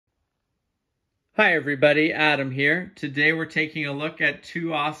Hi everybody, Adam here. Today we're taking a look at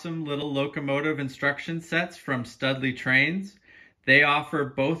two awesome little locomotive instruction sets from Studley Trains. They offer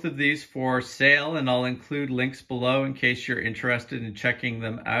both of these for sale, and I'll include links below in case you're interested in checking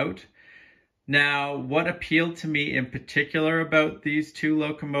them out. Now, what appealed to me in particular about these two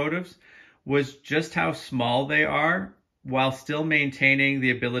locomotives was just how small they are while still maintaining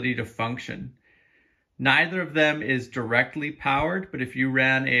the ability to function. Neither of them is directly powered, but if you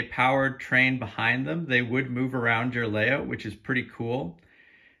ran a powered train behind them, they would move around your layout, which is pretty cool.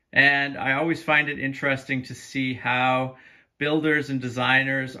 And I always find it interesting to see how builders and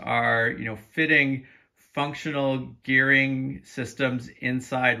designers are, fitting functional gearing systems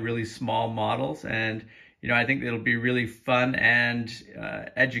inside really small models. And, I think it'll be really fun and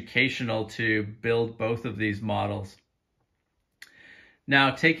educational to build both of these models.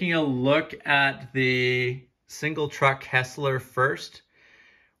 Now, taking a look at the single truck Hessler first,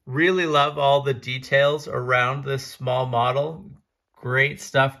 really love all the details around this small model. Great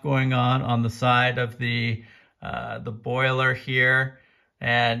stuff going on the side of the boiler here,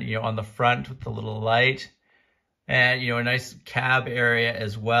 and on the front with the little light, and a nice cab area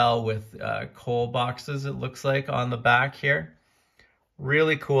as well with coal boxes, it looks like, on the back here.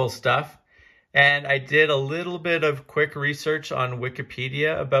 Really cool stuff. And I did a little bit of quick research on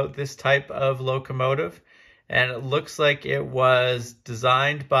Wikipedia about this type of locomotive, and it looks like it was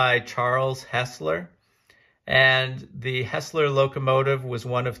designed by Charles Hessler. And the Hessler locomotive was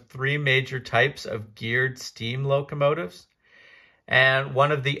one of three major types of geared steam locomotives. And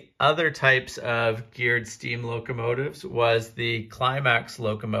one of the other types of geared steam locomotives was the Climax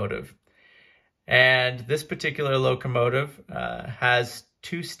locomotive. And this particular locomotive has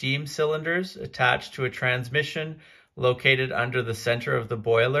two steam cylinders attached to a transmission located under the center of the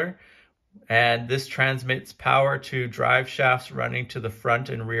boiler. And this transmits power to drive shafts running to the front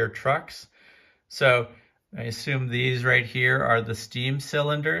and rear trucks. So I assume these right here are the steam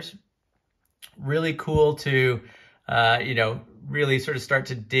cylinders. Really cool to, really sort of start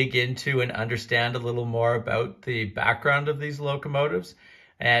to dig into and understand a little more about the background of these locomotives.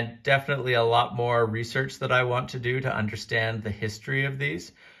 And definitely a lot more research that I want to do to understand the history of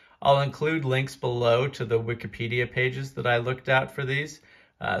these. I'll include links below to the Wikipedia pages that I looked at for these,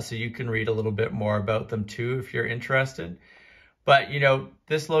 so you can read a little bit more about them too if you're interested. But,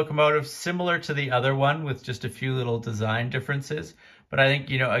 this locomotive, similar to the other one with just a few little design differences. But I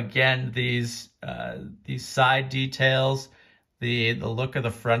think, again, these side details, the look of the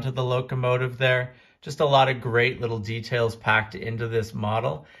front of the locomotive there, just a lot of great little details packed into this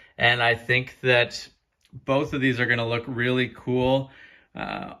model. And I think that both of these are going to look really cool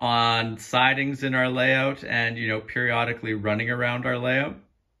on sidings in our layout and, periodically running around our layout.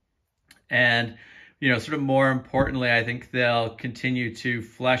 And, sort of more importantly, I think they'll continue to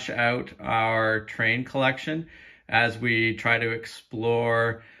flesh out our train collection as we try to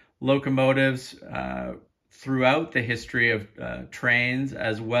explore locomotives throughout the history of trains,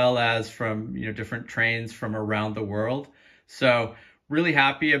 as well as from different trains from around the world. So really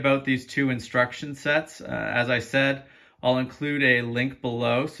happy about these two instruction sets. As I said, I'll include a link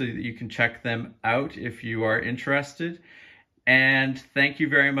below so that you can check them out if you are interested. And thank you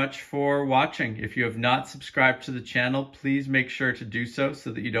very much for watching. If you have not subscribed to the channel, please make sure to do so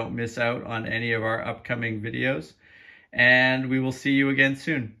that you don't miss out on any of our upcoming videos. And we will see you again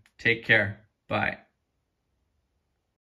soon. Take care. Bye.